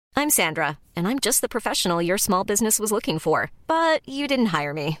I'm Sandra, and I'm just the professional your small business was looking for. But you didn't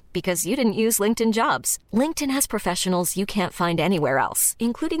hire me because you didn't use LinkedIn Jobs. LinkedIn has professionals you can't find anywhere else,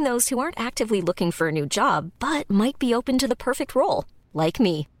 including those who aren't actively looking for a new job, but might be open to the perfect role, like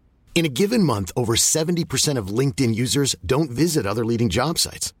me. In a given month, over 70% of LinkedIn users don't visit other leading job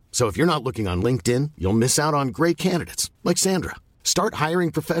sites. So if you're not looking on LinkedIn, you'll miss out on great candidates like Sandra. Start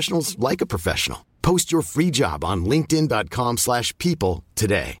hiring professionals like a professional. Post your free job on linkedin.com/people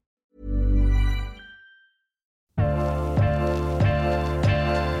today.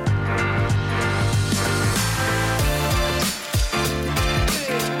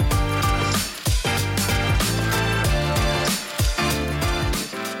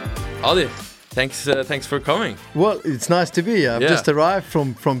 Ali, thanks for coming. Well, it's nice to be here. I've just arrived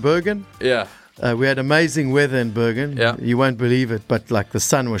from Bergen. Yeah. We had amazing weather in Bergen. Yeah. You won't believe it, but like the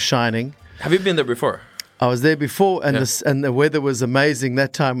sun was shining. Have you been there before? I was there before, and the weather was amazing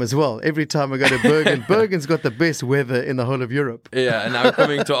that time as well. Every time I go to Bergen, Bergen's got the best weather in the whole of Europe. Yeah, and now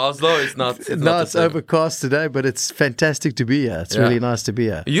coming to Oslo, it's not. It's overcast today, but it's fantastic to be here. It's really nice to be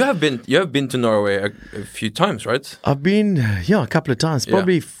here. You have been to Norway a few times, right? I've been, a couple of times.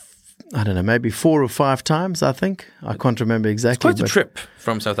 Probably, I don't know, maybe 4 or 5 times, I think. I can't remember exactly. It's quite a trip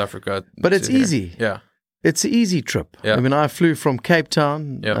from South Africa. But it's easy. Yeah. It's an easy trip. Yeah. I mean, I flew from Cape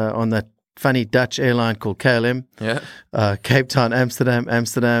Town on that funny Dutch airline called KLM. Yeah. Cape Town,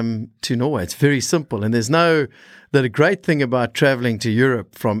 Amsterdam to Norway. It's very simple. And the great thing about traveling to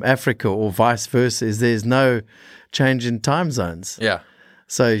Europe from Africa or vice versa is there's no change in time zones. Yeah.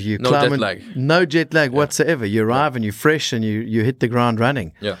 So you no jet lag whatsoever. You arrive and you're fresh and you hit the ground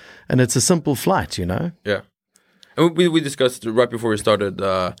running. Yeah. And it's a simple flight, Yeah. And we discussed right before we started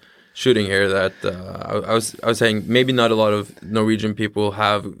shooting here that I was saying maybe not a lot of Norwegian people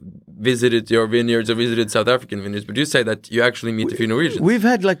have visited your vineyards or visited South African vineyards, but you say that you actually meet a few Norwegians. We've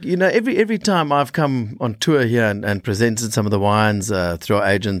had every time I've come on tour here and presented some of the wines through our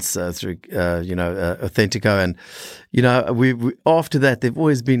agents, through Authentico, and we after that they've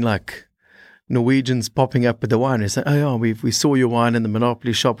always been like Norwegians popping up with the wine and saying, "Oh, we saw your wine in the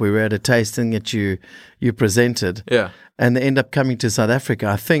Monopoly shop. We were at a tasting that you presented." Yeah, and they end up coming to South Africa.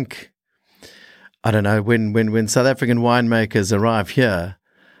 I think, I don't know, when South African winemakers arrive here.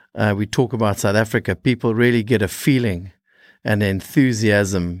 We talk about South Africa, people really get a feeling and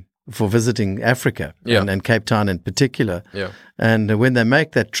enthusiasm for visiting Africa and Cape Town in particular. Yeah. And when they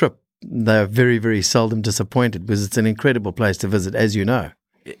make that trip, they're very, very seldom disappointed because it's an incredible place to visit, as you know.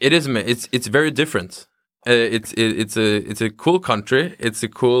 It is. It's very different. It's a cool country. It's a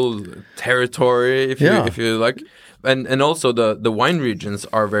cool territory, if you like. And also the wine regions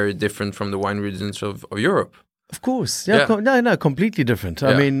are very different from the wine regions of Europe. Of course, no, completely different.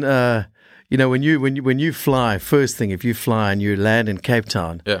 Yeah. I mean, when you fly, first thing, if you fly and you land in Cape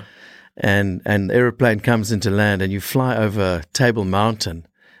Town, and the aeroplane comes into land and you fly over Table Mountain,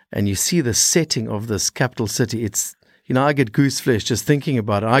 and you see the setting of this capital city, it's I get gooseflesh just thinking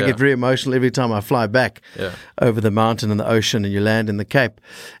about it. I get very emotional every time I fly back over the mountain and the ocean, and you land in the Cape,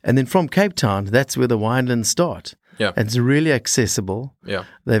 and then from Cape Town, that's where the winelands start. Yeah. It's really accessible. Yeah.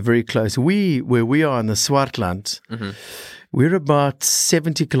 They're very close. Where we are in the Swartland, we're about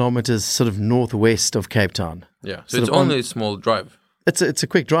 70 kilometers sort of northwest of Cape Town. Yeah. So it's only a small drive. It's a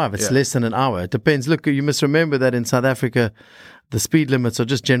quick drive. It's less than an hour. It depends. Look, you must remember that in South Africa, the speed limits are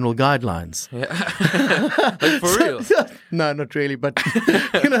just general guidelines. Yeah. Like for real? No, not really. But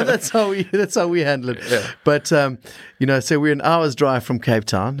that's how we handle it. Yeah. But so we're an hour's drive from Cape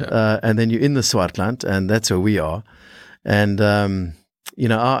Town, and then you're in the Swartland, and that's where we are. And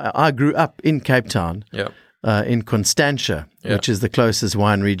I grew up in Cape Town. Yeah. In Constantia, which is the closest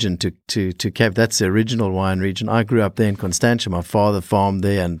wine region to Cape. That's the original wine region. I grew up there in Constantia. My father farmed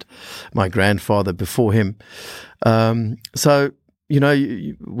there, and my grandfather before him. So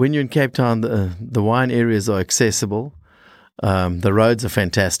when you're in Cape Town, the wine areas are accessible. The roads are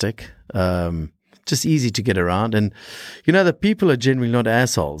fantastic. Just easy to get around, and the people are generally not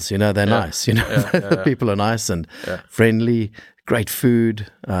assholes. They're nice. The people are nice and friendly. Great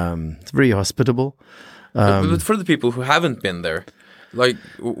food. It's very hospitable. But for the people who haven't been there, like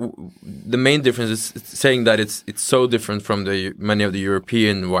the main difference is saying that it's so different from many of the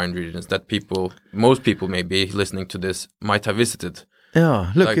European wine regions that most people maybe listening to this might have visited.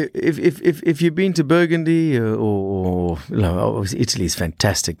 Yeah, look, if you've been to Burgundy or Italy is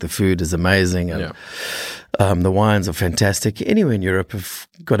fantastic. The food is amazing, and the wines are fantastic. Anywhere in Europe have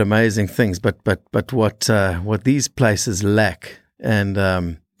got amazing things, but what these places lack, and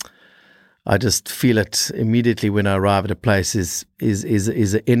I just feel it immediately when I arrive at a place is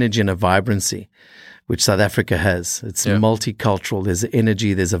an energy and a vibrancy, which South Africa has. It's multicultural. There's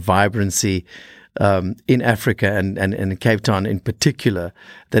energy. There's a vibrancy in Africa and in Cape Town in particular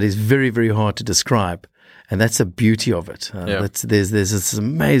that is very, very hard to describe. And that's the beauty of it. There's this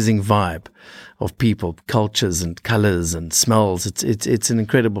amazing vibe of people, cultures, and colors and smells. It's an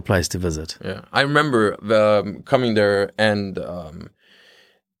incredible place to visit. Yeah, I remember coming there and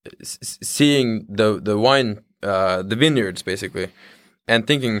seeing the wine, the vineyards basically, and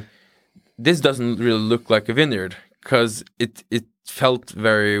thinking this doesn't really look like a vineyard because it felt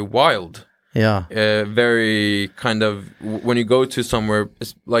very wild. Yeah. Very kind of when you go to somewhere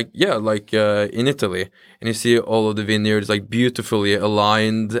like in Italy and you see all of the vineyards like beautifully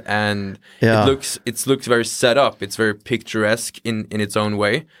aligned and it looks very set up. It's very picturesque in its own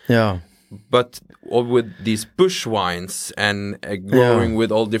way. Yeah. But all with these bush wines and growing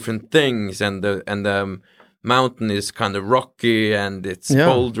with all different things and the mountain is kind of rocky and it's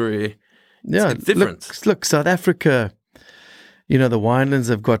bouldery. Yeah. It's different. Look, South Africa. You know, the winelands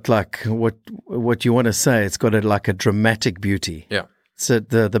have got like what you want to say. It's got like a dramatic beauty. Yeah. So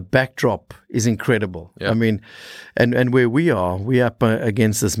the backdrop is incredible. Yeah. I mean, and where we're up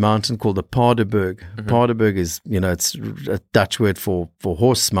against this mountain called the Paardeberg. Mm-hmm. Paardeberg is, it's a Dutch word for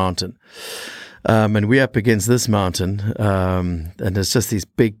horse mountain. And we're up against this mountain, and it's just these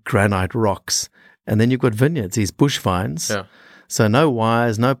big granite rocks. And then you've got vineyards, these bush vines. Yeah. So no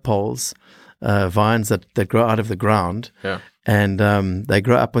wires, no poles, vines that grow out of the ground. Yeah. And they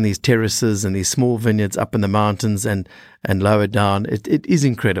grow up on these terraces and these small vineyards up in the mountains and lower down. It is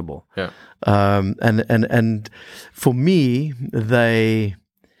incredible. Yeah. And for me, they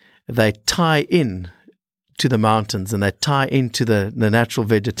tie in to the mountains and they tie into the natural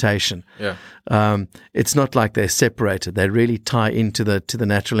vegetation. Yeah. It's not like they're separated. They really tie into the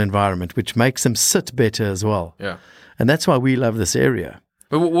natural environment, which makes them sit better as well. Yeah. And that's why we love this area.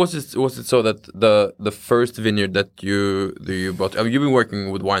 But was it so that the first vineyard that you bought? I mean, you've been working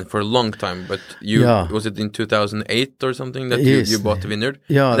with wine for a long time, but was it in 2008 or something that you bought the vineyard?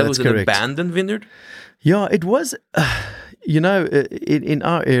 Yeah, that was an correct. Abandoned vineyard. Yeah, it was. In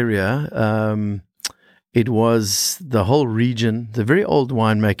our area, it was the whole region, the very old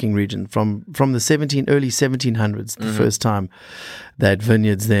winemaking region from the early 1700s. The first time they had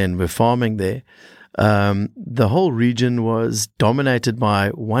vineyards there and were farming there. The whole region was dominated by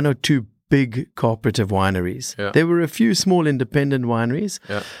one or two big cooperative wineries. Yeah. There were a few small independent wineries.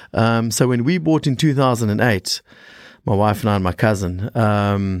 Yeah. So when we bought in 2008, my wife and I and my cousin,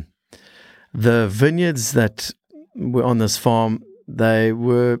 the vineyards that were on this farm, they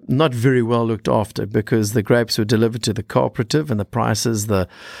were not very well looked after because the grapes were delivered to the cooperative and the prices the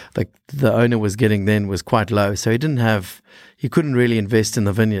owner was getting then was quite low. So he couldn't really invest in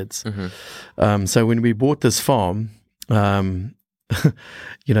the vineyards. Mm-hmm. So when we bought this farm,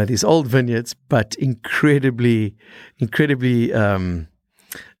 these old vineyards, but incredibly,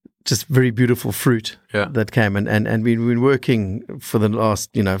 just very beautiful fruit that came. And we've been working for the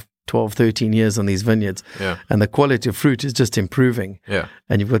last, 12, 13 years on these vineyards, and the quality of fruit is just improving. Yeah.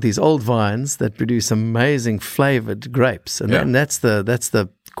 And you've got these old vines that produce amazing flavored grapes, and that's the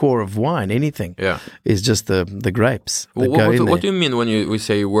core of wine. Anything is just the grapes. What do you mean when we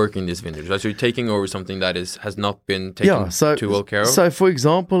say you work in these vineyards? So you're taking over something that has not been taken too well care of? So, for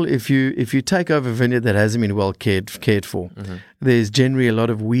example, if you take over a vineyard that hasn't been well cared for, there's generally a lot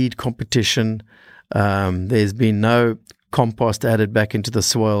of weed competition. There's been no compost added back into the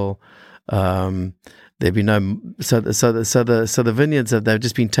soil. There'd be no so the vineyards they've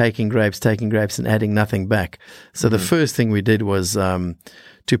just been taking grapes and adding nothing back. So the first thing we did was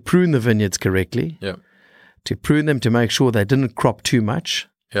to prune the vineyards correctly. Yeah. To prune them to make sure they didn't crop too much.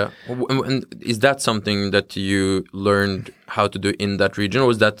 Yeah. And is that something that you learned how to do in that region, or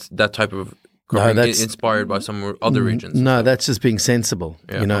was that type of inspired by some other regions? No, that's just being sensible.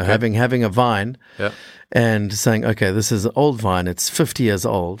 Yeah, having a vine and saying, okay, this is an old vine. It's 50 years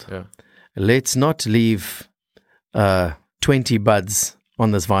old. Yeah. Let's not leave 20 buds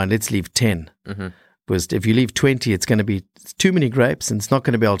on this vine. Let's leave 10. Mm-hmm. Because if you leave 20, it's going to be too many grapes and it's not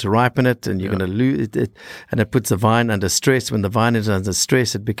going to be able to ripen it, and you're going to lose it. And it puts the vine under stress. When the vine is under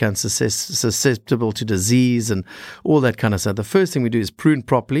stress, it becomes susceptible to disease and all that kind of stuff. The first thing we do is prune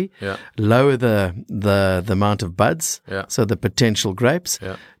properly, lower the amount of buds, so the potential grapes,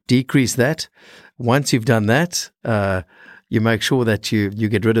 decrease that. Once you've done that, You make sure that you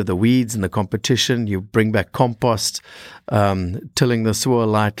get rid of the weeds and the competition. You bring back compost, tilling the soil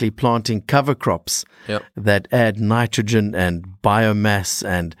lightly, planting cover crops that add nitrogen and biomass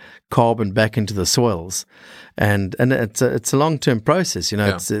and carbon back into the soils. And it's a long-term process, you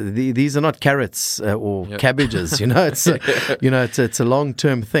know. It's these are not carrots or cabbages, you know. It's it's a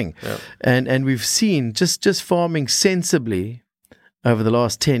long-term thing, and we've seen just farming sensibly over the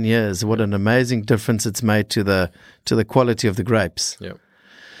last 10 years what an amazing difference it's made to the quality of the grapes. Yeah.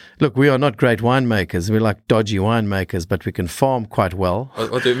 Look, we are not great winemakers. We're like dodgy winemakers, but we can farm quite well.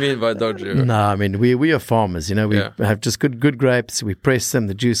 What do you mean by dodgy? No, I mean, we are farmers, you know. We have just good grapes. We press them.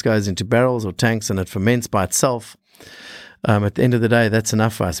 The juice goes into barrels or tanks and it ferments by itself. At the end of the day, that's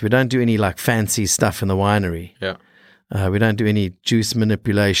enough for us. We don't do any like fancy stuff in the winery. Yeah. We don't do any juice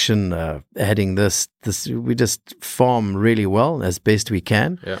manipulation, adding this. We just farm really well as best we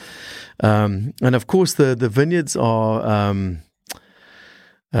can. Yeah. And of course, the vineyards are...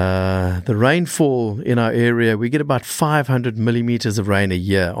 the rainfall in our area, we get about 500 millimeters of rain a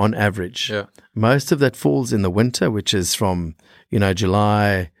year on average. Yeah. Most of that falls in the winter, which is from, June,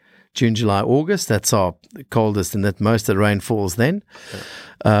 July, August. That's our coldest, and that most of the rain falls then.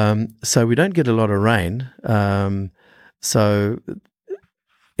 Yeah. So we don't get a lot of rain. So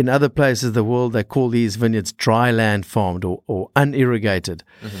in other places of the world, they call these vineyards dry land farmed or unirrigated.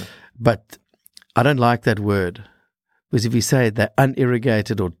 Mm-hmm. But I don't like that word. Because if you say they're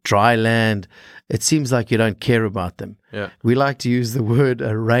unirrigated or dry land, it seems like you don't care about them. Yeah. We like to use the word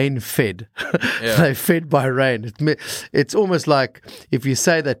rain-fed. They're fed by rain. It's almost like if you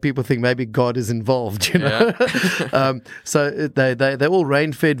say that, people think maybe God is involved, you know. Yeah. So they're all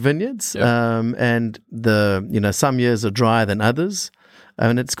rain-fed vineyards, and some years are drier than others.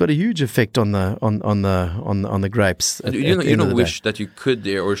 And it's got a huge effect on the grapes. You don't wish that you could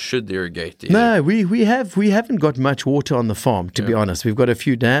or should irrigate either. No, we haven't got much water on the farm, to be honest. We've got a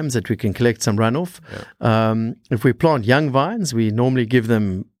few dams that we can collect some runoff. Yeah. If we plant young vines, we normally give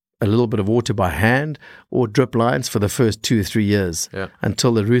them a little bit of water by hand or drip lines for the first 2 or 3 years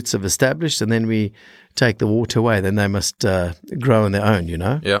until the roots have established, and then we take the water away. Then they must grow on their own, you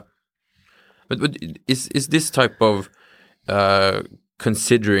know. Yeah. But is this type of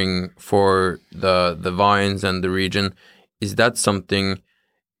considering for the vines and the region, is that something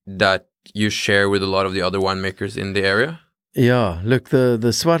that you share with a lot of the other winemakers in the area? Yeah, look, the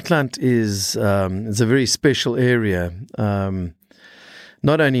Swartland is a very special area,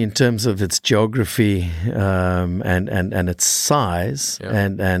 not only in terms of its geography and its size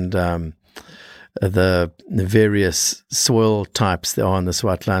and the various soil types there are in the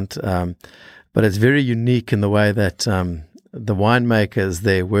Swartland, but it's very unique in the way that the winemakers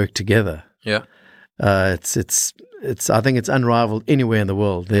there work together. Yeah, it's. I think it's unrivaled anywhere in the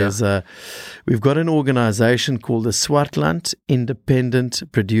world. We've got an organization called the Swartland Independent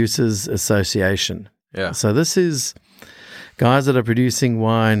Producers Association. Yeah. So this is guys that are producing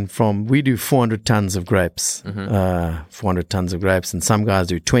wine from. We do 400 tons of grapes, 400 tons of grapes, and some guys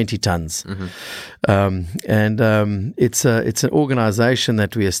do 20 tons. Mm-hmm. It's an organization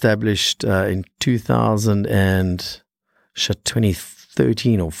that we established in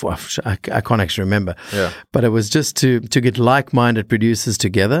 2013 or 4, I can't actually remember. Yeah. But it was just to get like-minded producers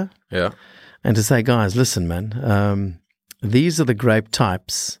together. Yeah. And to say, guys, listen, man, these are the grape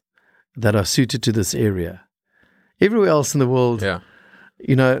types that are suited to this area. Everywhere else in the world,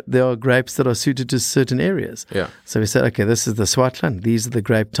 there are grapes that are suited to certain areas. Yeah. So we said, okay, this is the Swartland. These are the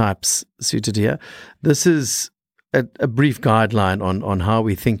grape types suited here. This is a brief guideline on how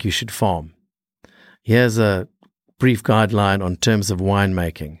we think you should farm. Here's a brief guideline on terms of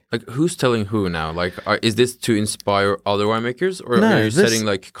winemaking. Like, who's telling who now? Like, is this to inspire other winemakers, or are you setting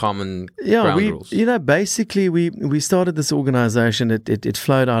like common ground rules? Basically, we started this organization. It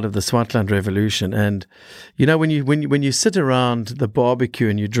flowed out of the Swartland Revolution, and when you sit around the barbecue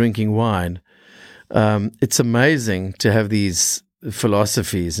and you're drinking wine, it's amazing to have these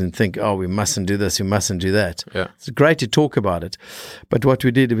philosophies and think, oh, we mustn't do this, we mustn't do that. Yeah. It's great to talk about it, but what we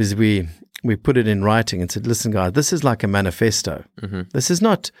did was we put it in writing and said, listen, guys, this is like a manifesto. Mm-hmm. This is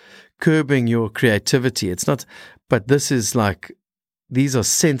not curbing your creativity. It's not, but this is like, these are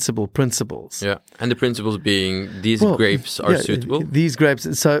sensible principles. Yeah. And the principles being these grapes are suitable? These grapes.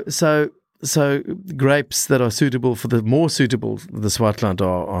 So grapes that are suitable for the Swartland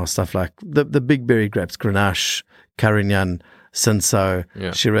are stuff like the big berry grapes, Grenache, Carignan, Cinsault,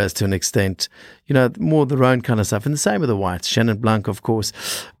 Shiraz to an extent, more the Rhone kind of stuff. And the same with the whites, Chenin Blanc, of course.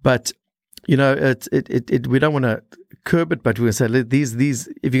 But we don't want to curb it, but we're going to say these.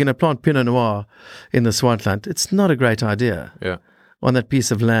 If you're going to plant Pinot Noir in the Swartland, it's not a great idea. Yeah. On that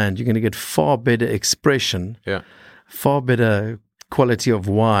piece of land, you're going to get far better expression far better quality of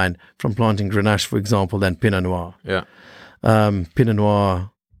wine from planting Grenache, for example, than Pinot Noir. Yeah. Pinot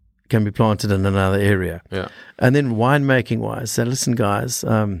Noir can be planted in another area. Yeah. And then winemaking wise, so listen, guys,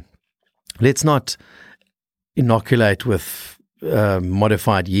 let's not inoculate with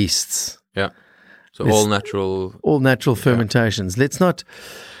modified yeasts. Yeah. So all natural fermentations. Let's not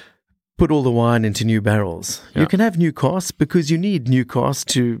put all the wine into new barrels. Yeah. You can have new casks because you need new casks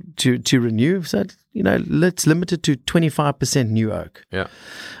to renew. So, let's limit it to 25% new oak. Yeah.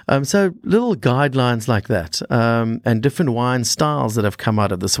 So little guidelines like that, and different wine styles that have come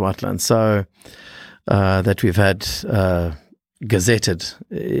out of the Swartland. So that we've had gazetted,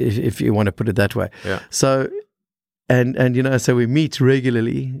 if you want to put it that way. Yeah. So. And so we meet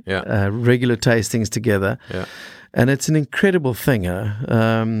regularly, regular tastings together, and it's an incredible thing.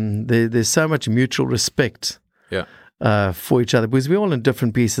 There's so much mutual respect for each other because we're all in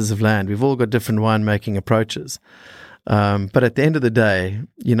different pieces of land. We've all got different winemaking approaches, but at the end of the day,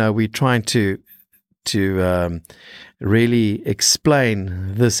 we're trying to really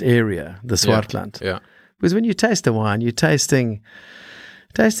explain this area, the Swartland. Yeah. Because when you taste the wine, you're tasting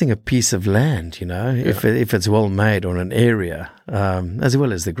a piece of land, if it's well made on an area, as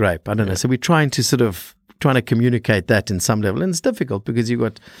well as the grape. I don't know. So we're trying to communicate that in some level. And it's difficult because you've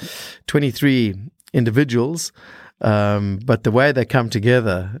got 23 individuals, but the way they come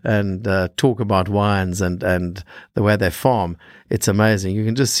together and talk about wines and the way they farm, it's amazing. You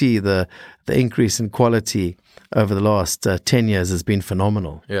can just see the increase in quality over the last 10 years has been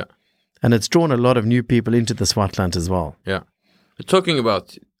phenomenal. Yeah. And it's drawn a lot of new people into the Swartland as well. Yeah. Talking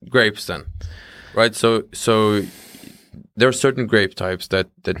about grapes then, right? So there are certain grape types that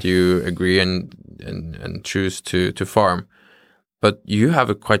you agree and choose to farm, but you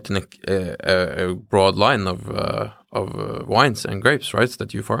have quite a broad line of wines and grapes, right?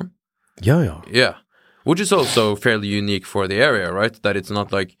 That you farm. Yeah. Which is also fairly unique for the area, right? That it's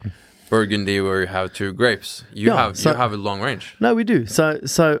not like Burgundy where you have 2 grapes. You have a long range. No, we do.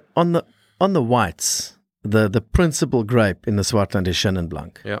 So on the whites. The principal grape in the Swartland is Chenin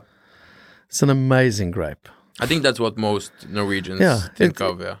Blanc. Yeah. It's an amazing grape. I think that's what most Norwegians think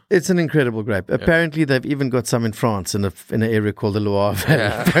of. Yeah. It's an incredible grape. Apparently, they've even got some in France in an area called the Loire Valley.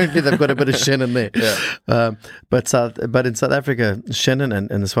 Yeah. Apparently, they've got a bit of Chenin there. Yeah. But in South Africa, Chenin and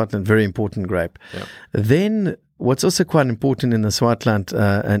the Swartland, very important grape. Yeah. Then what's also quite important in the Swartland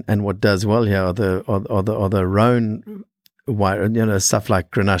and what does well here are the Rhone wine, stuff like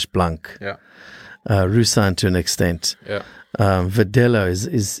Grenache Blanc. Yeah. Roussanne to an extent. Yeah. Verdelho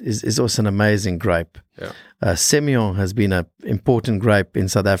is also an amazing grape. Yeah. Semillon has been an important grape in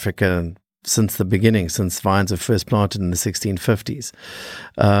South Africa since the beginning, since vines were first planted in the 1650s.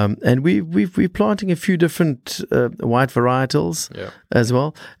 And we're planting a few different white varietals as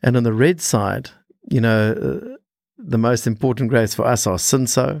well. And on the red side, the most important grapes for us are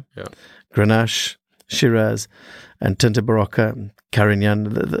Cinsault, Grenache, Shiraz, and Tinta Barocca, Carignan.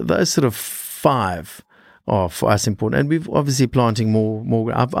 Those sort of 5 are for us important, and we've obviously planting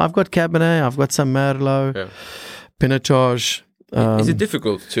more. I've got Cabernet, I've got some Merlot, Pinotage. Is it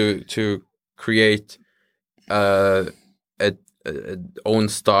difficult to create a own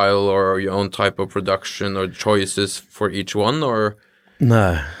style or your own type of production or choices for each one, or?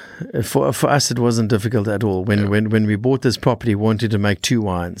 No, for us it wasn't difficult at all. When we bought this property, we wanted to make 2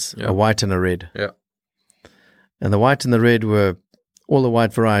 wines, a white and a red. Yeah, and the white and the red were all the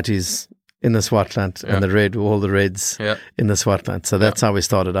white varieties in the Swartland, and the red were all the reds in the Swartland. So that's how we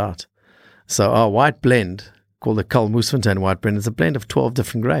started out. So our white blend, called the Carl Moosfontein white blend, is a blend of 12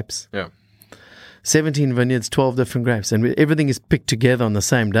 different grapes. Yeah. 17 vineyards, 12 different grapes, and everything is picked together on the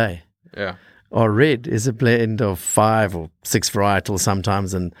same day. Yeah. Our red is a blend of 5 or 6 varietals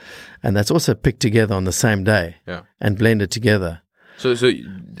sometimes, and that's also picked together on the same day and blended together. So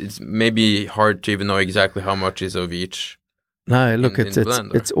it's maybe hard to even know exactly how much is of each. No, look,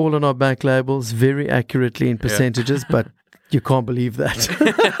 it's all on our back labels, very accurately in percentages, but you can't believe that.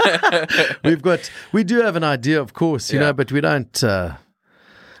 We do have an idea, of course, but we don't.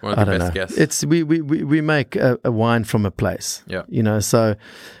 One of the best guess. It's we make a wine from a place. Yeah. So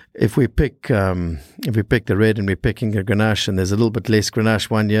if we pick the red and we're picking a Grenache and there's a little bit less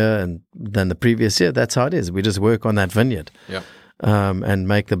Grenache one year than the previous year, that's how it is. We just work on that vineyard. Yeah. And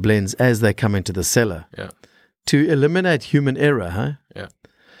make the blends as they come into the cellar. Yeah. To eliminate human error, huh? Yeah.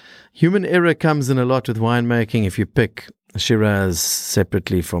 Human error comes in a lot with winemaking. If you pick Shiraz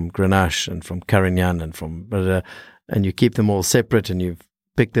separately from Grenache and from Carignan and you keep them all separate and you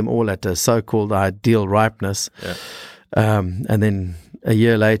pick them all at a so-called ideal ripeness, and then a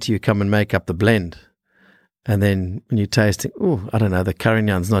year later you come and make up the blend, and then when you're tasting, I don't know, the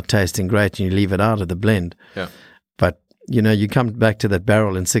Carignan's not tasting great, and you leave it out of the blend. Yeah. you come back to that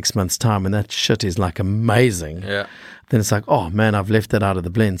barrel in 6 months' time and that shit is like amazing. Yeah. Then it's like, oh man, I've left that out of the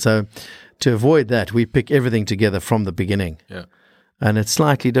blend. So to avoid that, we pick everything together from the beginning. Yeah. And it's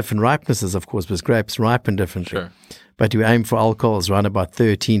slightly different ripenesses, of course, because grapes ripen differently. Sure. But you aim for alcohols around about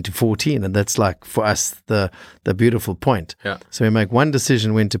 13 to 14, and that's like, for us, the beautiful point. Yeah. So we make one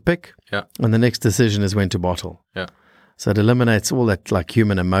decision when to pick, Yeah. and the next decision is when to bottle. Yeah. So it eliminates all that like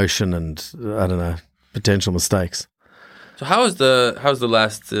human emotion and, I don't know, potential mistakes. So how's the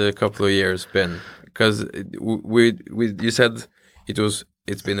last couple of years been? Because you said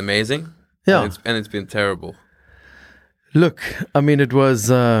it's been amazing. Yeah. And it's been terrible. Look, I mean, it was,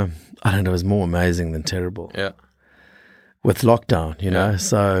 I don't know, it was more amazing than terrible. Yeah. With lockdown, you know.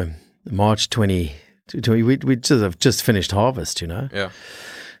 So March 2020, we just finished harvest, you know. Yeah.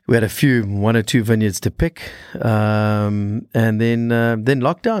 We had one or two vineyards to pick, and then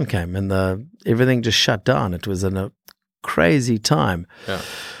lockdown came, and everything just shut down. It was a crazy time. Yeah.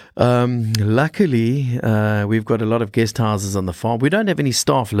 Luckily, we've got a lot of guest houses on the farm. We don't have any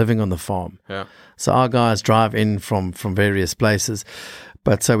staff living on the farm. Yeah. So our guys drive in from various places.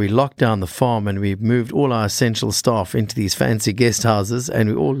 But so we locked down the farm and we moved all our essential staff into these fancy guest houses, and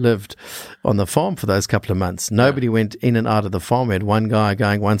we all lived on the farm for those couple of months. Nobody went in and out of the farm. We had one guy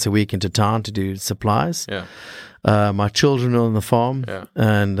going once a week into town to do supplies. Yeah. My children were on the farm, Yeah.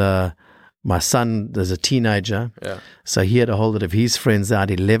 and my son is a teenager. Yeah. So he had a whole lot of his friends out,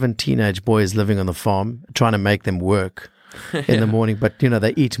 11 teenage boys living on the farm, trying to make them work in the morning. But,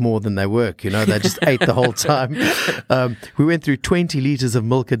 they eat more than they work. They just ate the whole time. We went through 20 liters of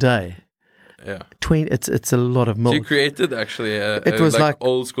milk a day. Yeah. It's a lot of milk. So you created actually It was like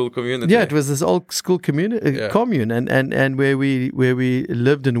old school community. Yeah, it was this old school commune, and where we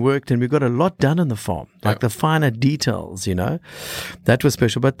lived and worked, and we got a lot done on the farm, like the finer details, That was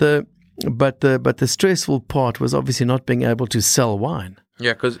special. But the stressful part was obviously not being able to sell wine.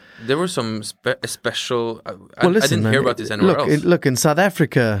 Yeah, because there were some special. I didn't hear about this anywhere else. Look, in South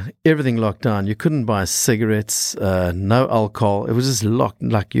Africa, everything locked down. You couldn't buy cigarettes, no alcohol. It was just locked.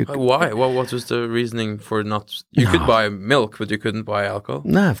 Like you. Why? What was the reasoning for not? You could buy milk, but you couldn't buy alcohol.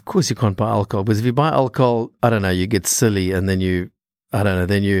 No, of course you can't buy alcohol. Because if you buy alcohol, I don't know, you get silly, and then you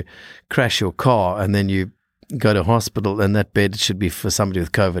crash your car, and then you go to hospital, and that bed should be for somebody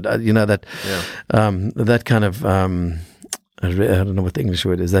with COVID. That kind of. I don't know what the English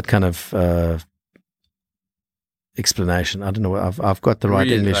word is. That kind of explanation. I don't know. I've got the right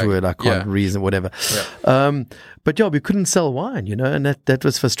English word. I can't reason, whatever. Yeah. But we couldn't sell wine, and that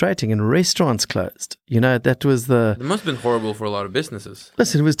was frustrating. And restaurants closed. That was the. It must have been horrible for a lot of businesses.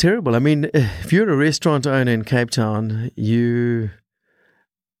 Listen, it was terrible. I mean, if you're a restaurant owner in Cape Town, you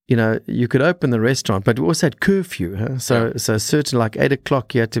could open the restaurant, but we also had curfew. Huh? So certain, like 8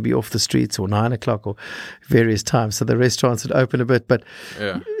 o'clock, you had to be off the streets, or 9 o'clock, or various times. So the restaurants would open a bit, but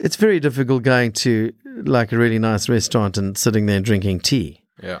it's very difficult going to like a really nice restaurant and sitting there and drinking tea,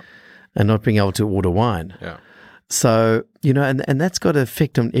 and not being able to order wine. Yeah. So and that's got an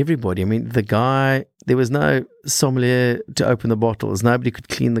effect on everybody. I mean, there was no sommelier to open the bottles. Nobody could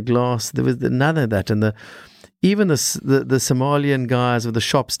clean the glass. There was none of that, and even the Somalian guys with the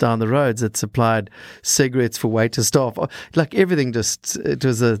shops down the roads that supplied cigarettes for waiter staff, like everything, it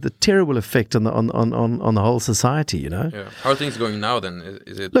was the terrible effect on the whole society, Yeah. How are things going now then?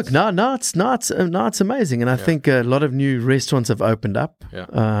 Is it? Look, now it's amazing, and I think a lot of new restaurants have opened up. Yeah.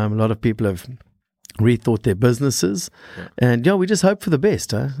 A lot of people have rethought their businesses, and we just hope for the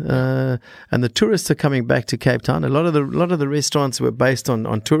best. And the tourists are coming back to Cape Town. A lot of the restaurants were based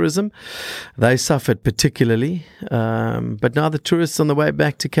on tourism. They suffered particularly, but now the tourists on the way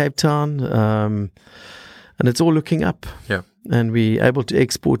back to Cape Town, and it's all looking up. Yeah. And we're able to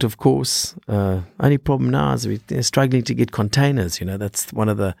export, of course. Only problem now is we're struggling to get containers. That's one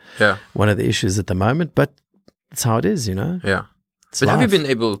of the issues at the moment. But it's how it is. Yeah. But have you been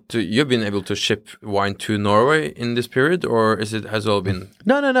able to? You've been able to ship wine to Norway in this period, or has all been?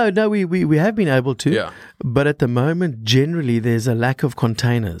 No. We have been able to. Yeah. But at the moment, generally, there's a lack of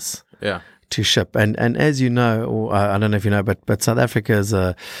containers. Yeah. To ship, and as you know, or I don't know if you know, but South Africa is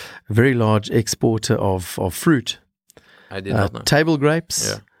a very large exporter of fruit. I did not know. Table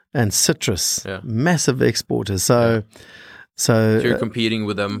grapes and citrus. Yeah. Massive exporters. So you're competing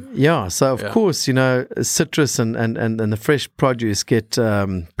with them. Yeah. So of course, citrus and the fresh produce get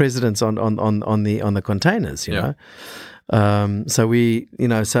precedence on the containers. You know. So we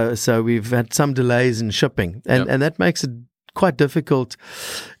so we've had some delays in shipping, and that makes it quite difficult,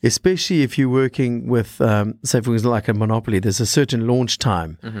 especially if you're working with say for example like a monopoly. There's a certain launch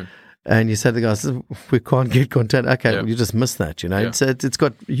time. Mm-hmm. and you say to the guys, we can't get container. Okay, Yeah. you just missed that, you know. Yeah. It's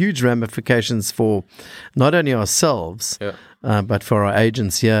got huge ramifications for not only ourselves, Yeah. but for our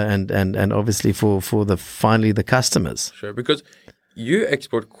agents here and obviously for finally the customers. Sure, because you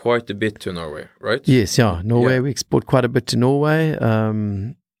export quite a bit to Norway, right? Yes, yeah. Norway, Yeah. we export quite a bit to Norway,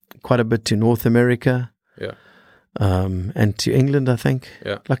 quite a bit to North America. Yeah. And to England, I think.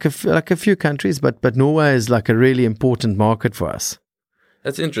 Yeah. Like a few countries, but Norway is like a really important market for us.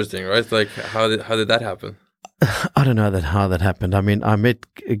 That's interesting, right? Like, how did that happen? I don't know how that happened. I mean, I met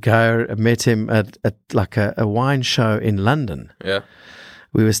him at like a wine show in London. Yeah.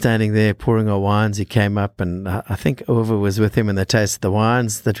 We were standing there pouring our wines. He came up, and I think Ove was with him, and they tasted the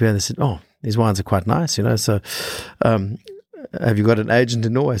wines that we had. They said, "Oh, these wines are quite nice, you know." So, have you got an agent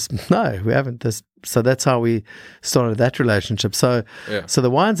in Norway? No, we haven't. So that's how we started that relationship. So, Yeah. so the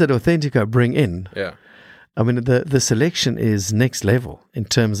wines that Authentico bring in, Yeah. I mean, the selection is next level in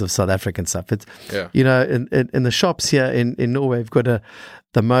terms of South African stuff. It's, Yeah. you know, in the shops here in Norway, we've got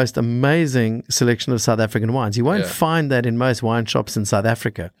the most amazing selection of South African wines. You won't Yeah. find that in most wine shops in South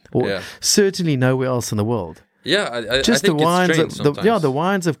Africa, or Yeah. certainly nowhere else in the world. Yeah, I Just think the wines, it's strange sometimes. the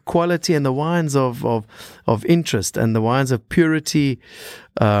wines of quality and the wines of interest and the wines of purity,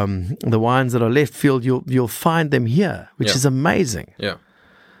 the wines that are left field. You'll find them here, which Yeah. is amazing. Yeah.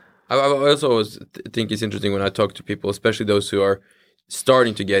 I also always think it's interesting when I talk to people, especially those who are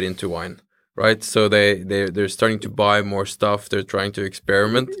starting to get into wine, right? So they're starting to buy more stuff. They're trying to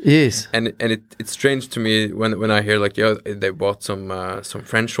experiment. Yes. And it's strange to me when I hear like, yeah, they bought some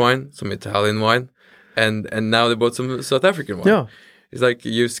French wine, some Italian wine, and now they bought some South African wine. Yeah. It's like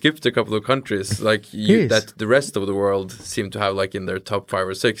you skipped a couple of countries, like Yes. that the rest of the world seem to have like in their top 5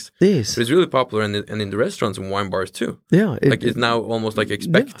 or 6. Yes. But it's really popular and in the restaurants and wine bars too. Yeah. Like it's now almost like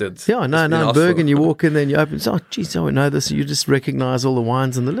expected. Yeah, no, in in Oslo. Bergen, you walk in there and you open, oh, geez, I know this. You just recognize all the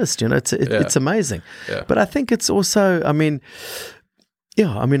wines on the list. You know, it's amazing. Yeah. But I think it's also, I mean,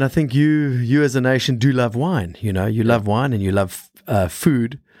 I think you as a nation do love wine. You know, you love wine and you love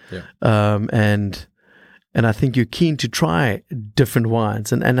food. Yeah. And I think you're keen to try different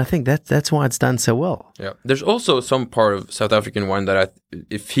wines, and I think that's why it's done so well. Yeah, there's also some part of South African wine that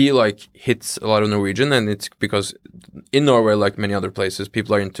I feel like hits a lot of Norwegian, and it's because in Norway, like many other places,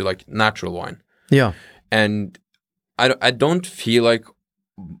 people are into like natural wine. Yeah, and I don't feel like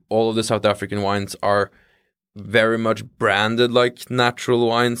all of the South African wines are very much branded like natural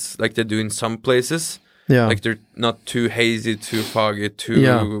wines, like they do in some places. Yeah, like they're not too hazy, too foggy, too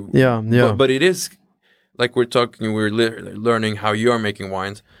yeah. But it is. Like we're learning how you are making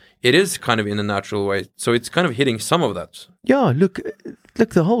wines. It is kind of in a natural way, so it's kind of hitting some of that. Yeah, look.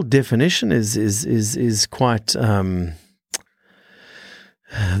 The whole definition is quite.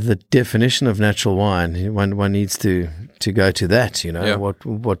 The definition of natural wine. One needs to go to that. You know, Yeah.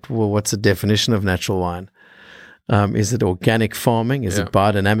 what's the definition of natural wine? Is it organic farming? Is Yeah. it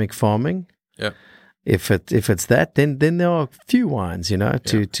biodynamic farming? Yeah. If it's that, then there are few wines, you know,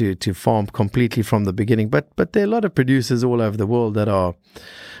 to farm completely from the beginning. But there are a lot of producers all over the world that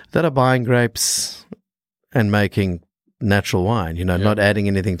are buying grapes and making natural wine, you know, not adding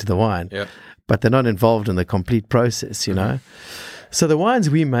anything to the wine. Yeah. But they're not involved in the complete process, you know. So the wines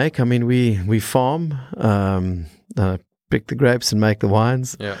we make, I mean, we farm, pick the grapes and make the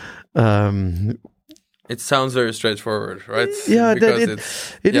wines. Yeah. It It sounds very straightforward, right? Yeah, Because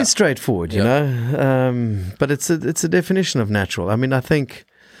it is straightforward, you Yeah. know. But it's a definition of natural. I mean, I think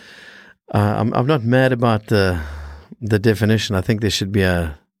I'm not mad about the definition. I think there should be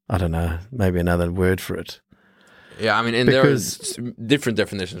maybe another word for it. Yeah, I mean, and Because- there are different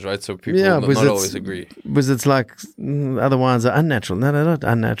definitions, right? So people not because always agree. Because it's like other wines are unnatural. No, they're not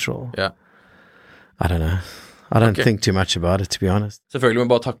unnatural. Yeah. I don't know. I don't Okay. think too much about it, to be honest. Selvfølgelig må jeg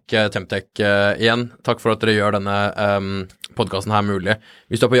bare takke Temptec igjen. Takk for at dere gjør denne podcasten her mulig.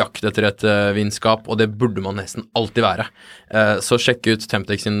 Hvis du er på jakt etter et vinskap, og det burde man nesten alltid være, så sjekk ut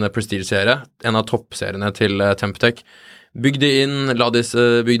Temptec sin Prestige-serie, en av toppseriene til Temptec. Bygg det inn,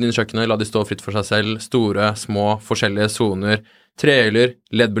 bygg det inn i kjøkkenet, la de stå fritt for seg selv. Store, små, forskjellige zoner. Trehyller,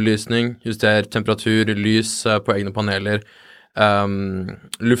 LED-belysning, juster temperatur, lys på egne paneler.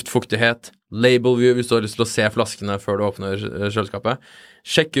 Luftfuktighet, label view hvis du har lyst til å se flaskene før du åpner kjøleskapet.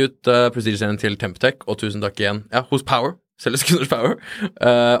 Sjekk ut Prestige-serien til Temptec, og tusen takk igjen hos Power, Selges Kunders Power,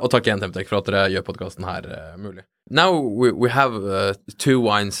 og takk igjen Temptec for at dere gjør podcasten her mulig. Now we have 2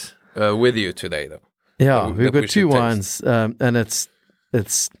 wines with you today though. Yeah, that we've we got 2 should wines, and it's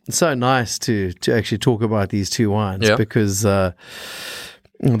so nice to actually talk about these 2 wines because the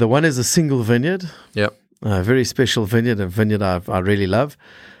one is a single vineyard. Yeah. A very special vineyard, a vineyard I really love.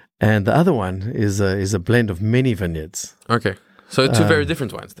 And the other one is a blend of many vineyards. Okay. So 2 very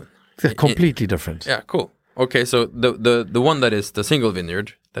different wines then. They're completely different. Yeah, cool. Okay, so the one that is the single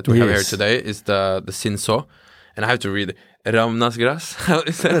vineyard that we have here today is the Cinsault, and I have to read Ramnasgras. How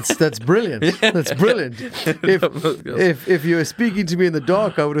is that? That's brilliant. That's brilliant. If you were speaking to me in the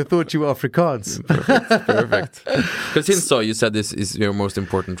dark, I would have thought you were Afrikaans. Perfect. Because Cinsault, you said this is your most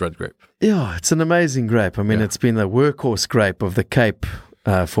important red grape. Yeah, it's an amazing grape. I mean, it's been the workhorse grape of the Cape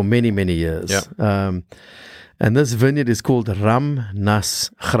for many, many years. Yeah. And this vineyard is called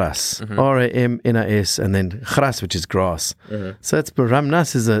Ramnasgras, Ramnas, and then gras, which is grass. So it's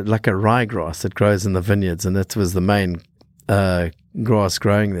Ramnas is like a ryegrass that grows in the vineyards, and that was the main grass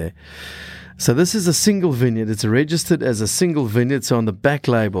growing there. So this is a single vineyard. It's registered as a single vineyard. So on the back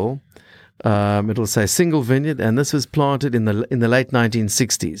label, it'll say single vineyard, and this was planted in the late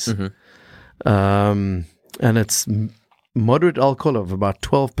 1960s. And it's moderate alcohol of about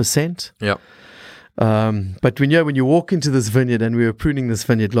 12%. Yeah. But when you walk into this vineyard, and we were pruning this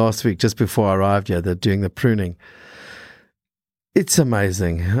vineyard last week, just before I arrived here, they're doing the pruning. It's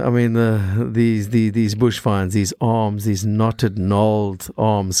amazing. I mean, these bush vines, these arms, these knotted, gnarled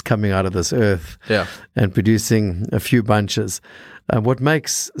arms coming out of this earth, and producing a few bunches. What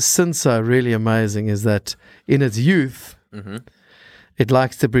makes Cinsault really amazing is that in its youth, it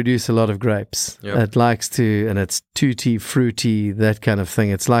likes to produce a lot of grapes. It likes to, and it's tutti, fruity, that kind of thing.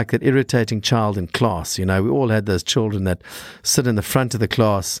 It's like that irritating child in class. You know, we all had those children that sit in the front of the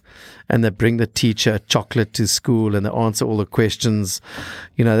class and they bring the teacher chocolate to school and they answer all the questions.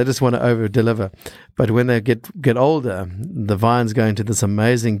 You know, they just want to over-deliver. But when they get older, the vines go into this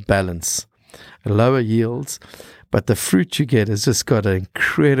amazing balance, lower yields, but the fruit you get has just got an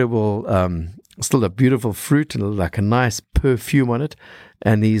incredible... still a beautiful fruit and like a nice perfume on it.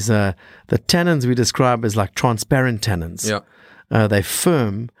 And these the tannins we describe as like transparent tannins. Yeah. They're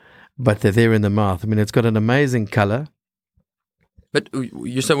firm, but they're there in the mouth. I mean, it's got an amazing color. But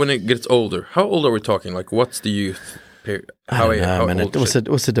you said when it gets older. How old are we talking? Like, what's the youth period? How it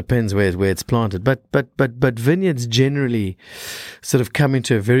also depends where it's planted. But vineyards generally sort of come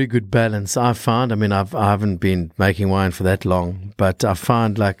into a very good balance. I've found. I mean, I haven't been making wine for that long, but I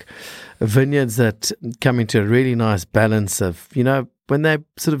found like vineyards that come into a really nice balance of, you know, when they're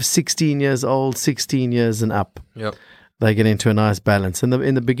sort of 16 years old, 16 years and up. Yep. They get into a nice balance. In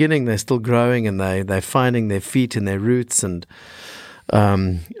the beginning, they're still growing and they're finding their feet and their roots and.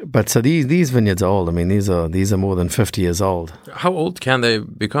 But so these vineyards are old. I mean, these are more than 50 years old. How old can they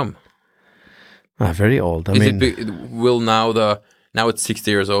become? Very old. Now it's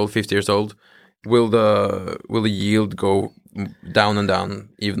 60 years old, 50 years old. Will the yield go down and down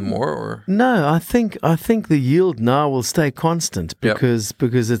even more, or? No, I think the yield now will stay constant because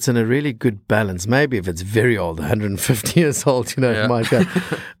it's in a really good balance. Maybe if it's very old, 150 years old, you know, it might go.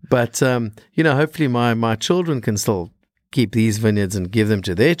 But you know, hopefully my children can still keep these vineyards and give them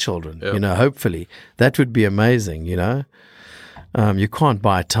to their children. You know, hopefully that would be amazing. You know, you can't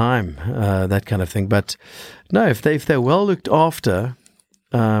buy time, that kind of thing. But no, if they're well looked after,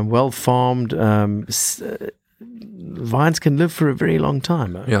 well farmed, vines can live for a very long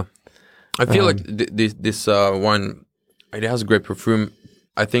time. Yeah, I feel like this wine, it has a great perfume.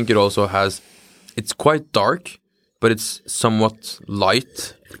 I think it also has. It's quite dark, but it's somewhat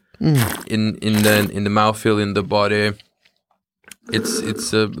light in the mouthfeel, in the body.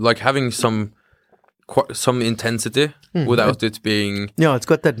 It's like having some intensity without it being. Yeah, it's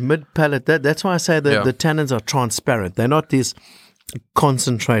got that mid palate. That's why I say that the tannins are transparent. They're not these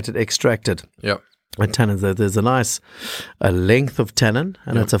concentrated, extracted. Yeah. Tannins. There's a nice length of tannin,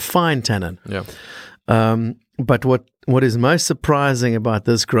 and it's a fine tannin. Yeah. But what is most surprising about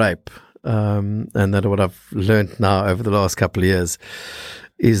this grape, and that what I've learned now over the last couple of years,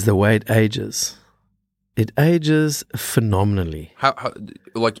 is the way it ages. It ages phenomenally. How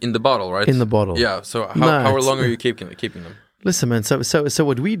like in the bottle, right? In the bottle. Yeah. So how long are you keeping them? Listen, man. So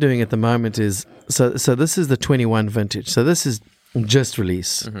what we're doing at the moment is so this is the 21 vintage. So this is just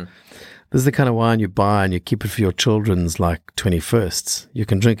release. Mm-hmm. This is the kind of wine you buy and you keep it for your children's like 21sts. You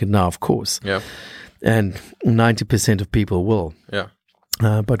can drink it now, of course. Yeah. And 90% of people will. Yeah.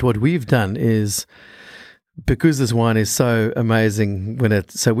 But what we've done is, because this wine is so amazing,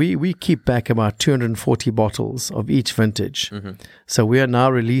 so we keep back about 240 bottles of each vintage. Mm-hmm. So we are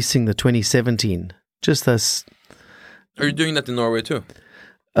now releasing the 2017. Just this. Are you doing that in Norway too?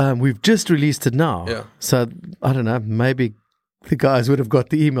 We've just released it now. Yeah. So I don't know. Maybe the guys would have got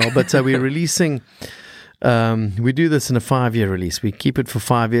the email. But so we're releasing. We do this in a 5-year release. We keep it for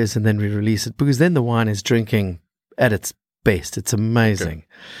 5 years and then we release it, because then the wine is drinking at its best. It's amazing.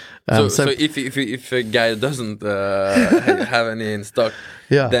 Okay. So if a guy doesn't have any in stock,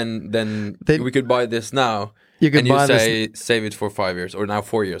 then we could buy this now, You can and you buy say save it for 5 years, or now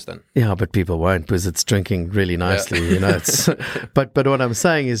 4 years then. Yeah, but people won't because it's drinking really nicely, you know. It's, but what I'm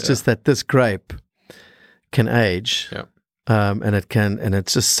saying is just that this grape can age, and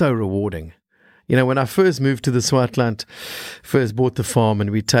it's just so rewarding. You know, when I first moved to the Swartland, first bought the farm, and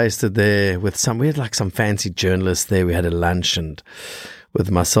we tasted there we had like some fancy journalists there. We had a lunch and with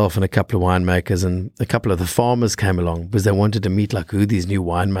myself and a couple of winemakers, and a couple of the farmers came along because they wanted to meet like who these new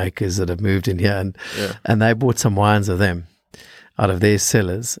winemakers that have moved in here, and they bought some wines of them out of their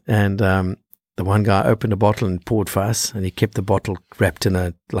cellars, and the one guy opened a bottle and poured for us, and he kept the bottle wrapped in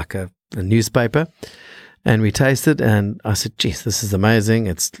a newspaper, and we tasted, and I said, geez, this is amazing.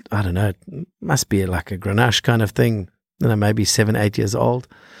 It's, I don't know, it must be like a Grenache kind of thing, you know, maybe 7-8 years old.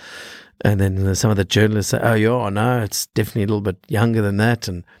 And then some of the journalists say, oh, yeah, no, it's definitely a little bit younger than that.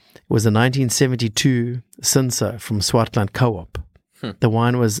 And it was a 1972 Cinsault from Swartland Co-op. The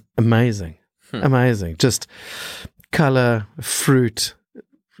wine was amazing, amazing. Just color, fruit.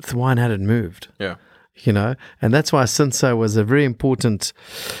 The wine hadn't moved. Yeah. You know, and that's why Cinsault was a very important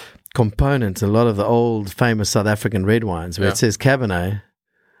component in a lot of the old famous South African red wines, where it says Cabernet.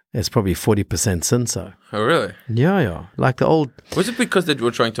 It's probably 40% Cinsault. Oh, really? Yeah. Like the old... Was it because they were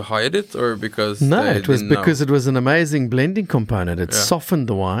trying to hide it, or because No, it was because it was an amazing blending component. It softened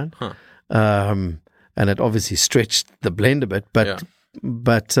the wine, and it obviously stretched the blend a bit,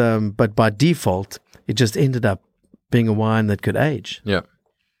 but by default, it just ended up being a wine that could age. Yeah.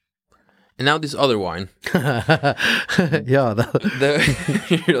 And now this other wine. Yeah.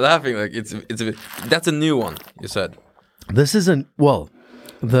 You're laughing like it's a bit... That's a new one, you said. This isn't... Well...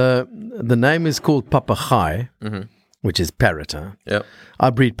 The name is called Papagaai, which is parrot. Huh? Yeah, I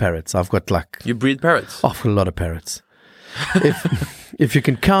breed parrots. I've got like... You breed parrots? I've got a lot of parrots. if you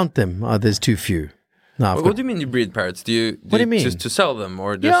can count them, there's too few. No, what do you mean you breed parrots? What do you mean? Just to sell them,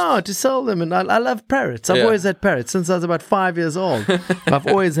 or just... Yeah, to sell them. And I love parrots. I've always had parrots since I was about 5 years old. I've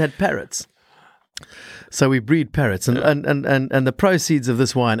always had parrots. So we breed parrots, and the proceeds of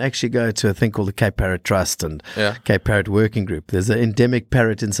this wine actually go to a thing called the Cape Parrot Trust and Cape Parrot Working Group. There's an endemic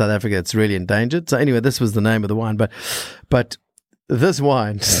parrot in South Africa that's really endangered. So anyway, this was the name of the wine. But this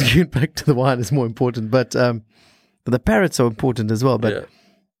wine, just to get back to the wine, is more important. But the parrots are important as well. But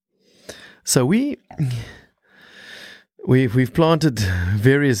so we've planted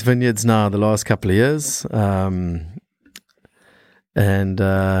various vineyards now the last couple of years,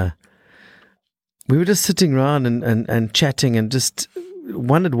 we were just sitting around and chatting and just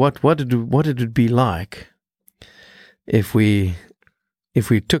wondered what it would be like if we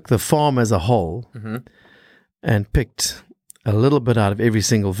took the farm as a whole and picked a little bit out of every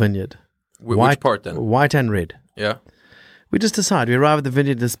single vineyard. Which part then? White and red. Yeah. We just decided, we arrive at the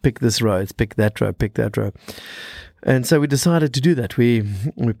vineyard, let's pick this row, let's pick that row. And so we decided to do that. We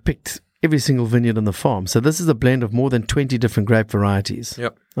picked every single vineyard on the farm. So this is a blend of more than 20 different grape varieties.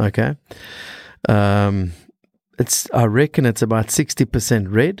 Yep. Okay. I reckon it's about 60%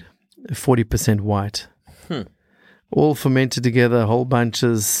 red, 40% white. All fermented together, whole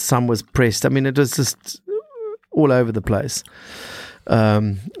bunches. Some was pressed. I mean, it was just all over the place,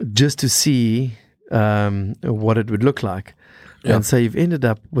 just to see what it would look like. Yep. And so you've ended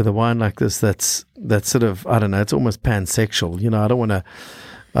up with a wine like this that's sort of, I don't know, it's almost pansexual. You know, I don't want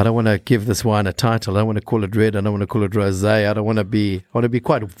to give this wine a title. I don't want to call it red. I don't want to call it rosé. I want to be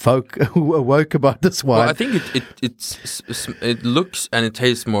quite woke about this wine. Well, I think it looks and it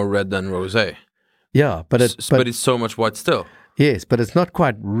tastes more red than rosé. Yeah, but it's so much white still. Yes, but it's not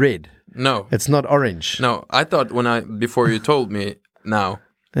quite red. No, it's not orange. No, I thought before you told me now.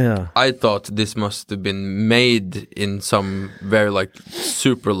 Yeah, I thought this must have been made in some very like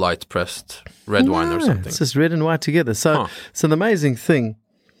super light pressed red wine or something. It's just red and white together. So it's an amazing thing.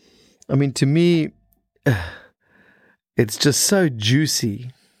 I mean, to me, it's just so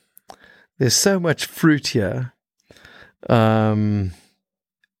juicy. There's so much fruit here. I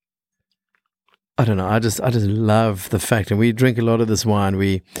don't know. I just love the fact, and we drink a lot of this wine.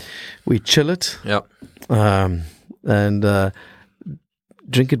 We chill it. Yep. And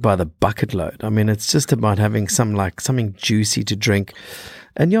drink it by the bucket load. I mean, it's just about having something juicy to drink.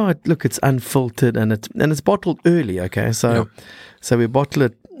 And look, it's unfiltered and it's bottled early. Okay, so we bottle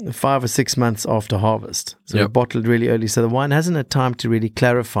it 5 or 6 months after harvest. So we bottle it really early, so the wine hasn't had time to really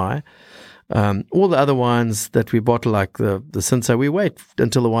clarify. All the other wines that we bottle, like the Cinsault, we wait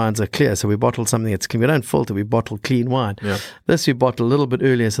until the wines are clear. So we bottle something that's clean. We don't filter, we bottle clean wine. Yeah. This we bottle a little bit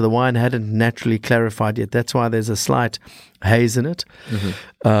earlier, so the wine hadn't naturally clarified yet. That's why there's a slight haze in it.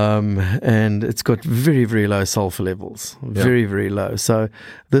 And it's got very, very low sulfur levels. Very, very low. So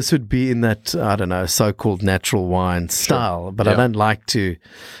this would be in that, I don't know, so-called natural wine style, but I don't like to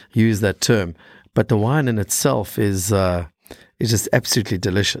use that term. but the wine in itself is just absolutely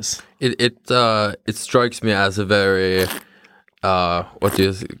delicious. It strikes me as a very what do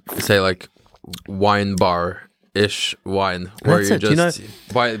you say, like wine bar-ish wine, where That's you it, just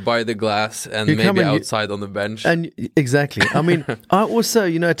buy the glass and You come maybe and outside on the bench. And exactly. I mean, I also,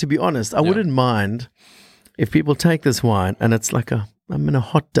 to be honest, I wouldn't mind if people take this wine and it's like I'm in a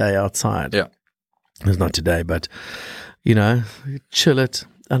hot day outside. Yeah. It's not today, but chill it.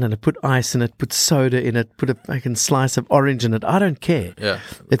 I don't know, put ice in it, put soda in it, put a fucking slice of orange in it. I don't care. Yeah.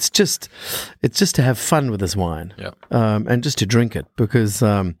 It's just to have fun with this wine. Yeah. And just to drink it because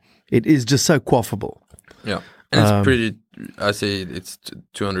it is just so quaffable. Yeah. And it's pretty, I say it's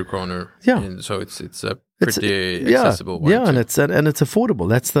 200 kroner. Yeah. So it's a pretty accessible wine. Yeah, too. and it's affordable.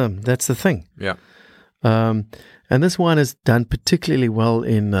 That's the thing. Yeah. And this wine is done particularly well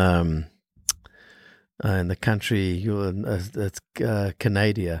in the country, it's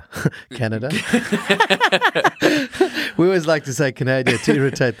Canada. Canada. We always like to say Canada to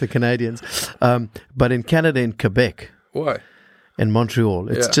irritate the Canadians. But in Canada, in Quebec. Why? In Montreal.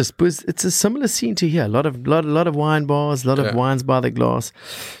 It's a similar scene to here. A lot of wine bars, a lot of wines by the glass.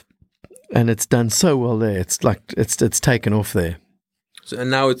 And it's done so well there. It's like it's taken off there. So, and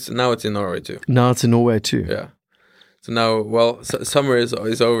now it's in Norway too. Now it's in Norway too. Yeah. So now, summer is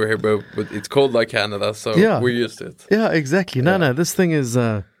over here, but it's cold like Canada, so we're used to it. Yeah, exactly. No, this thing is...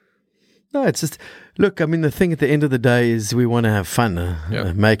 it's just... Look, I mean, the thing at the end of the day is we want to have fun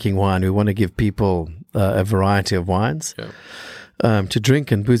making wine. We want to give people a variety of wines to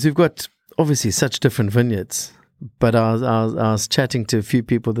drink and booze. We've got, obviously, such different vineyards. But I was chatting to a few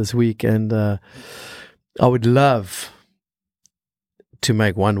people this week, and I would love to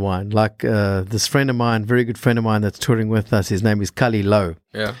make one wine. Like this friend of mine, very good friend of mine that's touring with us, his name is Kali Low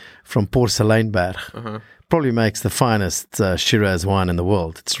from Porseleinberg. Uh-huh. Probably makes the finest Shiraz wine in the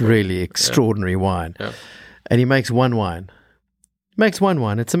world. It's really extraordinary wine. Yeah. And he makes one wine.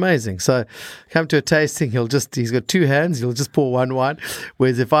 It's amazing. So come to a tasting, he's got two hands, he'll just pour one wine.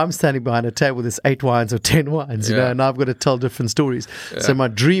 Whereas if I'm standing behind a table, there's 8 wines or 10 wines, and I've got to tell different stories. Yeah. So my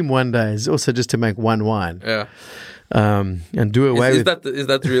dream one day is also just to make one wine. Yeah. And do away with... Is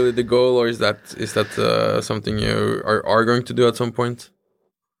that really the goal, or is that something you are going to do at some point?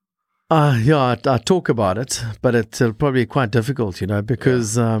 I talk about it, but it'll probably be quite difficult,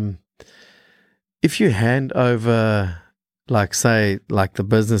 because if you hand over, like the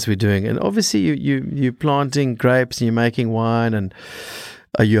business we're doing, and obviously you're planting grapes and you're making wine, and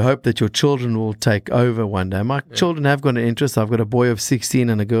you hope that your children will take over one day. My children have got an interest. I've got a boy of 16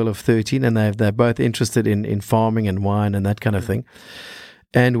 and a girl of 13, and they're both interested in farming and wine and that kind of thing.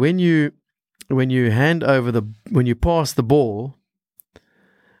 And when you hand over when you pass the ball,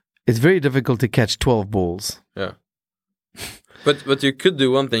 it's very difficult to catch 12 balls. Yeah. But you could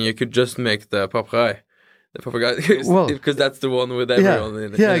do one thing. You could just make the papagayo. Because that's the one with everyone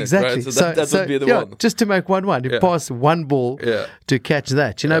in it. Yeah, exactly. Right? So that would be the one. Just to make one. You pass one ball to catch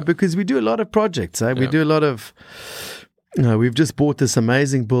that, because we do a lot of projects. We do a lot of... we've just bought this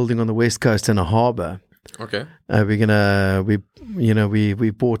amazing building on the west coast in a harbour. Okay. We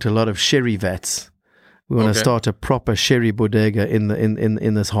bought a lot of sherry vats. We want to start a proper sherry bodega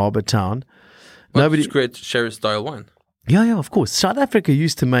in this harbour town. Nobody create sherry style wine. Yeah, of course. South Africa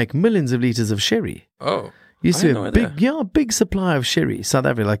used to make millions of litres of sherry. Oh. Used to have big supply of sherry. South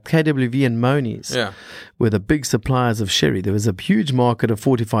Africa, like KWV and Moni's, were the big suppliers of sherry. There was a huge market of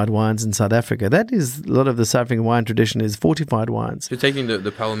fortified wines in South Africa. That is, a lot of the South African wine tradition is fortified wines. You're taking the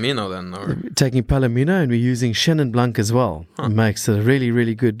Palomino then? Or? Taking Palomino, and we're using Chenin Blanc as well. It makes a really,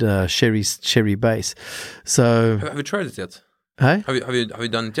 really good sherry base. So, have you tried it yet? Hey? Have you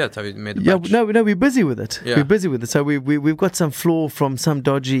done it yet? Have you made a batch? No, we're busy with it. Yeah. We're busy with it. So we've got some floor from some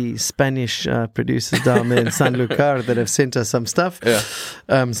dodgy Spanish producers down there in Sanlúcar that have sent us some stuff. Yeah.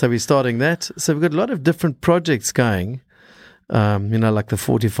 So we're starting that. So we've got a lot of different projects going, like the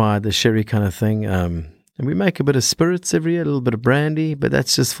fortified, the sherry kind of thing. And we make a bit of spirits every year, a little bit of brandy, but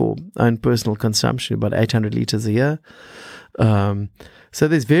that's just for own personal consumption, about 800 litres a year. So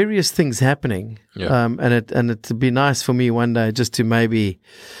there's various things happening, and it'd be nice for me one day just to maybe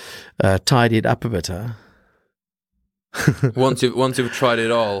tidy it up a bit. Once you've tried it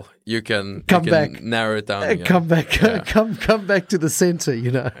all, you can back, narrow it down. Again. Come back to the center.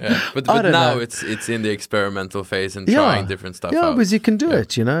 Yeah. But now it's in the experimental phase and trying different stuff. Yeah, out. because you can do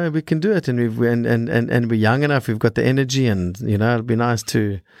it. We can do it, and we're young enough. We've got the energy, and it'll be nice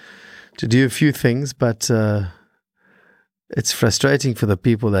to do a few things, but. It's frustrating for the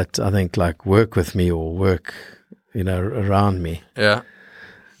people that I think work with me or work, around me. Yeah.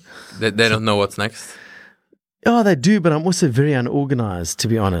 They don't know what's next. Yeah, they do, but I'm also very unorganized, to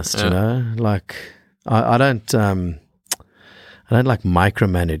be honest, you know? Like, I don't like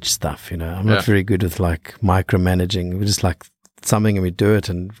micromanage stuff, you know? I'm not very good with, like, micromanaging. We just like something and we do it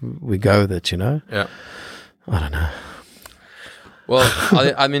and we go with it, you know? Yeah. I don't know. Well,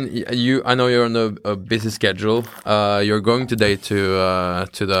 I mean, I know you're on a busy schedule. You're going today to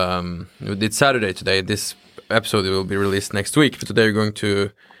the. It's Saturday today. This episode will be released next week. But today you're going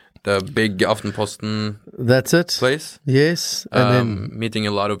to the big Aftenposten. That's it. Place. Yes, and then meeting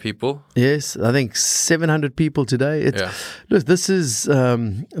a lot of people. Yes, I think 700 people today. Look, this is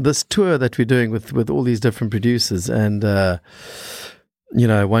this tour that we're doing with all these different producers, and you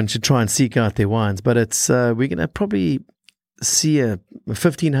know, one should try and seek out their wines. But it's we're going to probably see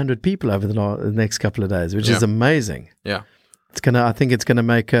 1,500 people over the next couple of days, which is amazing. Yeah, I think it's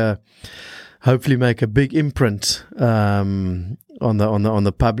gonna hopefully make a big imprint on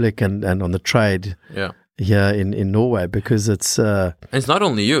the public and on the trade. Yeah. Here in Norway, because it's not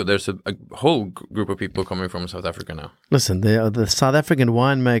only you. There's a whole group of people coming from South Africa now. Listen, the South African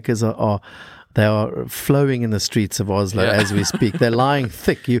winemakers are flowing in the streets of Oslo as we speak. They're lying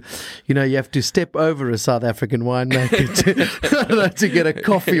thick. You know, you have to step over a South African winemaker to get a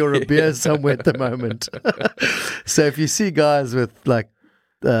coffee or a beer somewhere at the moment. So if you see guys with like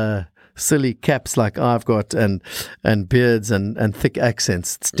silly caps like I've got and beards and thick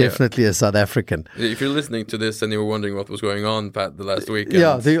accents, it's definitely a South African. If you're listening to this and you were wondering what was going on, Pat, the last week,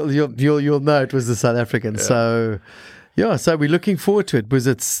 you'll know it was the South African. So we're looking forward to it, because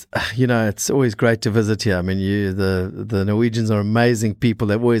it's, you know, it's always great to visit here. I mean, the Norwegians are amazing people.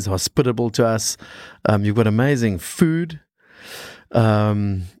 They're always hospitable to us. You've got amazing food.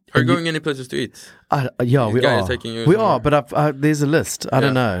 Are you going any places to eat? We are. We are, but there's a list. I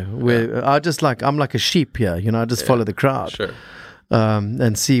don't know. I'm like a sheep here. You know, I just follow the crowd. Sure.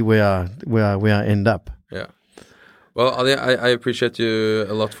 And see where I end up. Yeah. Well, Ali, I appreciate you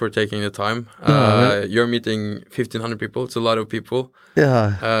a lot for taking the time. You're meeting 1,500 people. It's a lot of people.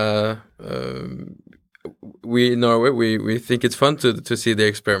 Yeah. We in Norway, we think it's fun to see the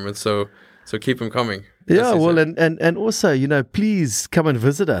experiments. So keep them coming. Yeah, well, and also, you know, please come and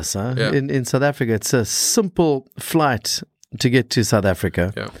visit us in South Africa. It's a simple flight to get to South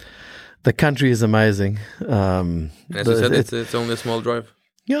Africa. Yeah. The country is amazing. As you said, it's only a small drive.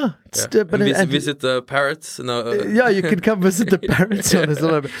 Yeah. Visit the parrots. Yeah, you can come visit the parrots on this.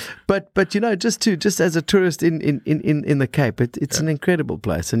 But you know, just as a tourist in the Cape, it's an incredible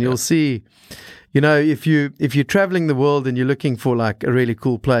place, and you'll see. You know, if you're traveling the world and you're looking for like a really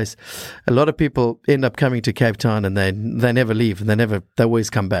cool place, a lot of people end up coming to Cape Town and they never leave, and they always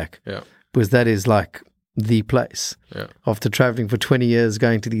come back. Yeah. Because that is like the place. Yeah. After traveling for 20 years,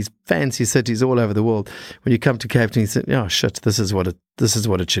 going to these fancy cities all over the world, when you come to Cape Town, you say, "Oh shit, this is what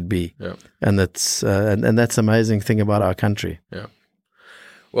it should be." Yeah. And that's and that's the amazing thing about our country. Yeah.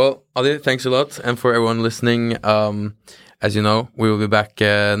 Well, Adi, thanks a lot, and for everyone listening. As you know, we will be back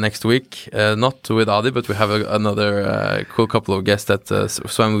next week, not with Adi, but we have another cool couple of guests that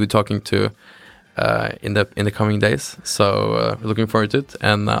Svein will be talking to in the coming days. So looking forward to it.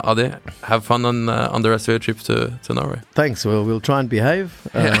 And Adi, have fun on the rest of your trip to Norway. Thanks. We'll try and behave.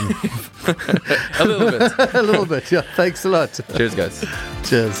 A little bit. A little bit. Yeah. Thanks a lot. Cheers, guys.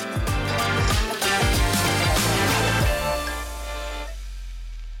 Cheers.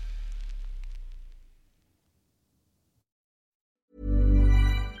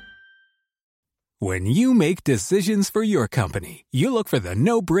 When you make decisions for your company, you look for the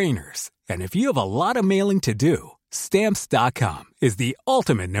no-brainers. And if you have a lot of mailing to do, Stamps.com is the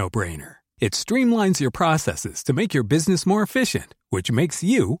ultimate no-brainer. It streamlines your processes to make your business more efficient, which makes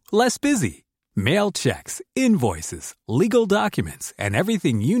you less busy. Mail checks, invoices, legal documents, and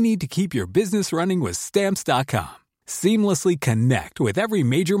everything you need to keep your business running with Stamps.com. Seamlessly connect with every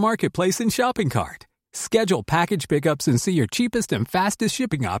major marketplace and shopping cart. Schedule package pickups and see your cheapest and fastest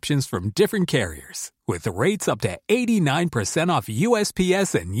shipping options from different carriers, with rates up to 89% off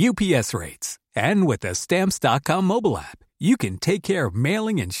USPS and UPS rates. And with the Stamps.com mobile app, you can take care of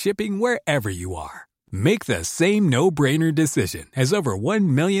mailing and shipping wherever you are. Make the same no-brainer decision as over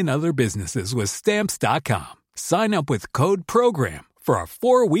 1 million other businesses with Stamps.com. Sign up with code PROGRAM for a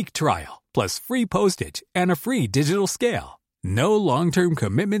 4-week trial, plus free postage and a free digital scale. No long-term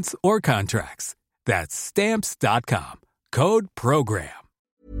commitments or contracts. That's Stamps.com. Code PROGRAM.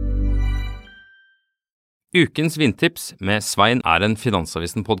 Ukens vindtips med Svein en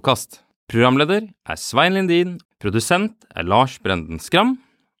Finansavisen-podcast. Programleder Svein Lindin, produsent Lars Brenden Skram,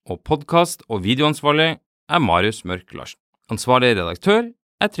 og podcast- og videoansvarlig Marius Mørk Larsen. Ansvarlig redaktør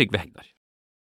Trygve Hegdar.